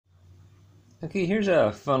Okay, here's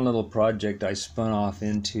a fun little project I spun off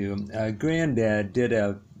into. Grandad did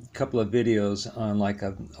a couple of videos on like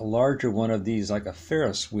a larger one of these, like a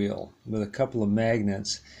Ferris wheel with a couple of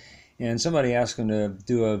magnets. And somebody asked him to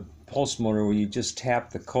do a pulse motor where you just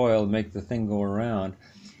tap the coil and make the thing go around.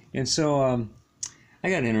 And so I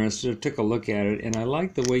got interested, took a look at it, and I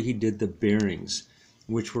liked the way he did the bearings,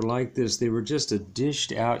 which were like this. They were just a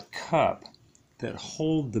dished out cup that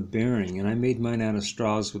hold the bearing, and I made mine out of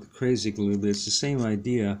straws with crazy glue, but it's the same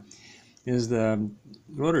idea. Is the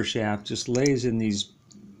rotor shaft just lays in these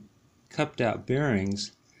cupped out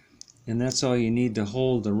bearings, and that's all you need to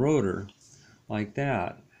hold the rotor like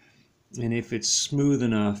that. And if it's smooth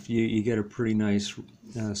enough, you get a pretty nice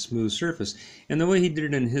smooth surface. And the way he did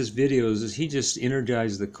it in his videos is he just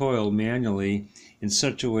energized the coil manually in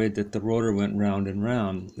such a way that the rotor went round and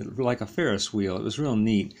round, like a Ferris wheel. It was real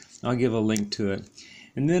neat. I'll give a link to it.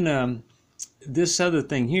 And then this other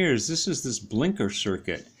thing here is this blinker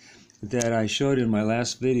circuit that I showed in my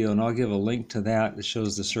last video, and I'll give a link to that. It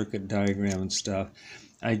shows the circuit diagram and stuff.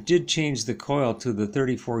 I did change the coil to the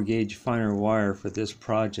 34 gauge finer wire for this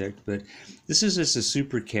project, but this is just a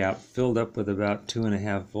super cap filled up with about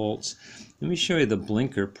 2.5 volts. Let me show you the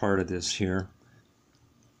blinker part of this here.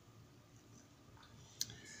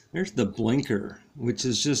 There's the blinker, which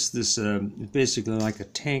is just this basically like a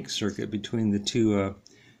tank circuit between the two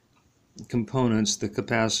components, the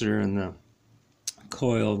capacitor and the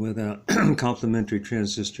coil, with a complementary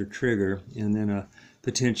transistor trigger and then a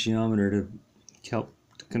potentiometer to help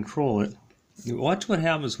control it. Watch what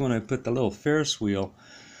happens when I put the little Ferris wheel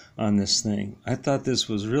on this thing. I thought this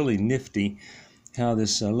was really nifty how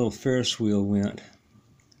this little Ferris wheel went.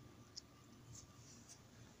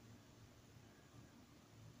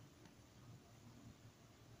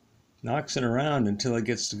 Knocks it around until it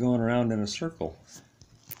gets to going around in a circle.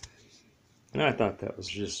 And I thought that was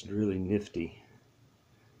just really nifty.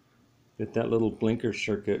 That little blinker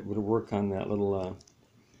circuit would work on that little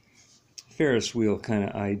Ferris wheel kind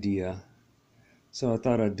of idea. So I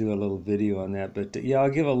thought I'd do a little video on that. But yeah, I'll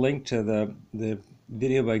give a link to the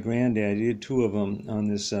video by Grandad. He did 2 of them on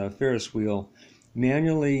this Ferris wheel,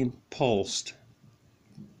 manually pulsed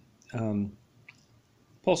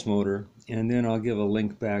pulse motor. And then I'll give a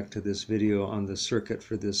link back to this video on the circuit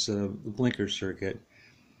for this blinker circuit.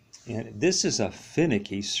 And this is a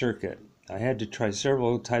finicky circuit. I had to try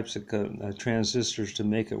several types of transistors to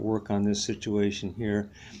make it work on this situation here,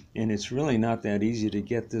 and it's really not that easy to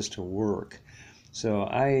get this to work. So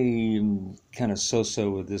I'm kind of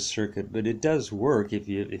so-so with this circuit, but it does work if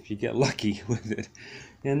you get lucky with it.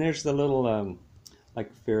 And there's the little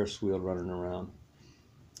like Ferris wheel running around.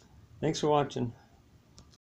 Thanks for watching.